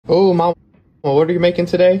Oh, Mom, what are you making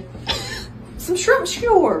today? Some shrimp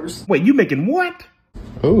skewers. Wait, you making what?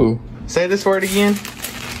 Ooh, say this word again.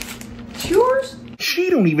 Skewers? She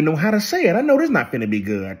don't even know how to say it. I know this not finna be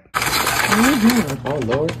good. Oh,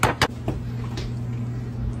 Lord.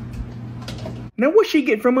 Now, what she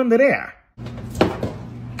get from under there?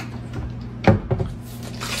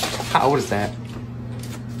 What is that?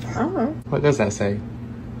 I don't know. What does that say?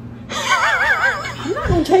 I'm not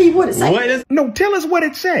going to tell you what it says. What does No, tell us what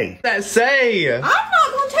it say. that say? I'm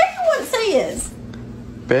not going to tell you what it says.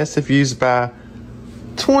 Best if used by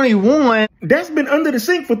 21. That's been under the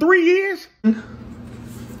sink for 3 years?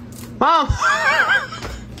 Mom!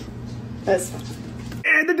 That's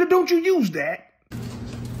And don't you use that?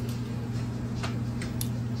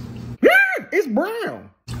 It's brown.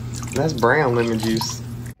 That's brown lemon juice.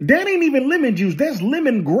 That ain't even lemon juice. That's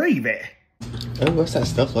lemon gravy. Oh, what's that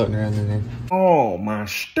stuff floating around in there? Oh, my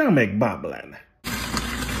stomach bubbling.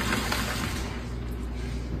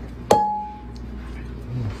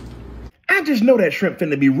 I just know that shrimp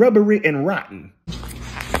finna be rubbery and rotten. all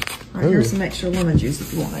right, here's some extra lemon juice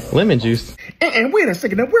if you want it. Lemon juice. And wait a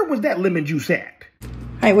second, now where was that lemon juice at?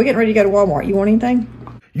 Hey, we're getting ready to go to Walmart. You want anything?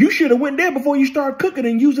 You should have went there before you start cooking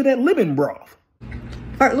and using that lemon broth.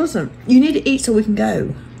 All right, listen. You need to eat so we can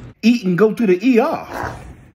go. Eat and go to the ER.